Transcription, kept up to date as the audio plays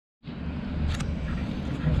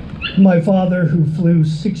My father, who flew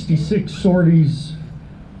 66 sorties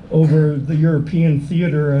over the European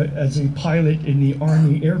theater as a pilot in the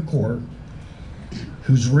Army Air Corps,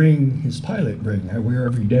 whose ring, his pilot ring, I wear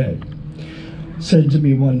every day, said to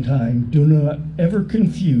me one time, "Do not ever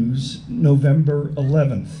confuse November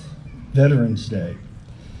 11th, Veterans Day.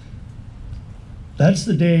 That's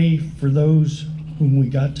the day for those whom we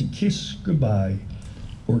got to kiss goodbye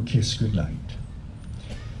or kiss goodnight.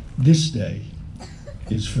 This day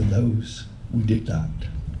is for those we did not."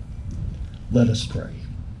 Let us pray.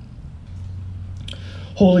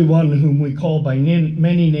 Holy One, whom we call by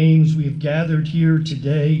many names, we have gathered here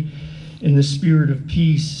today in the spirit of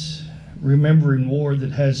peace, remembering war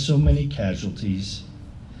that has so many casualties.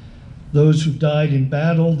 Those who died in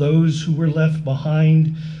battle, those who were left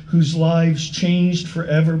behind, whose lives changed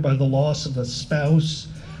forever by the loss of a spouse,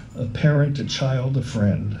 a parent, a child, a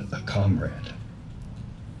friend, a comrade.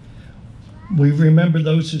 We remember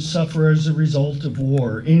those who suffer as a result of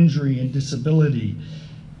war, injury and disability,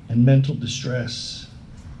 and mental distress.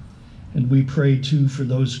 And we pray too for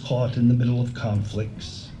those caught in the middle of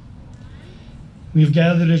conflicts. We have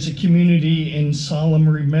gathered as a community in solemn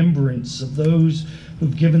remembrance of those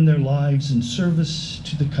who've given their lives in service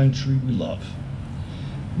to the country we love.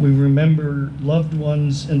 We remember loved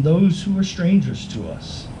ones and those who are strangers to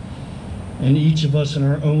us. And each of us in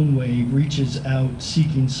our own way reaches out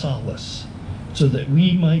seeking solace so that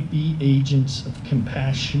we might be agents of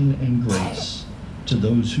compassion and grace to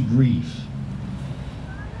those who grieve.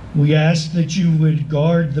 We ask that you would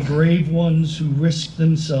guard the brave ones who risk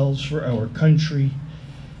themselves for our country,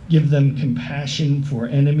 give them compassion for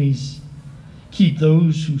enemies, keep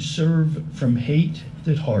those who serve from hate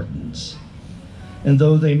that hardens, and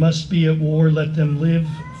though they must be at war, let them live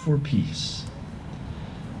for peace.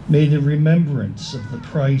 May the remembrance of the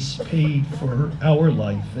price paid for our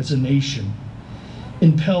life as a nation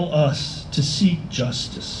impel us to seek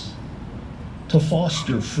justice, to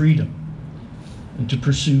foster freedom, and to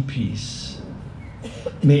pursue peace.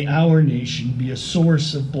 May our nation be a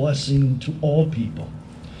source of blessing to all people.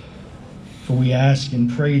 For we ask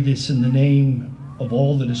and pray this in the name of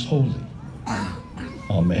all that is holy.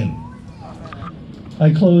 Amen. I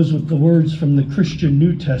close with the words from the Christian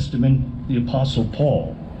New Testament, the Apostle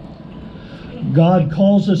Paul. God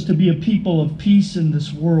calls us to be a people of peace in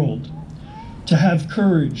this world, to have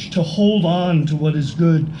courage, to hold on to what is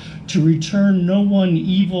good, to return no one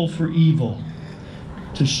evil for evil,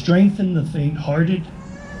 to strengthen the faint-hearted,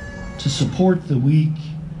 to support the weak,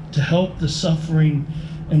 to help the suffering,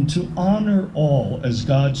 and to honor all as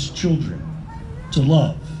God's children, to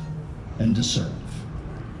love and to serve.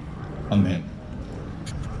 Amen.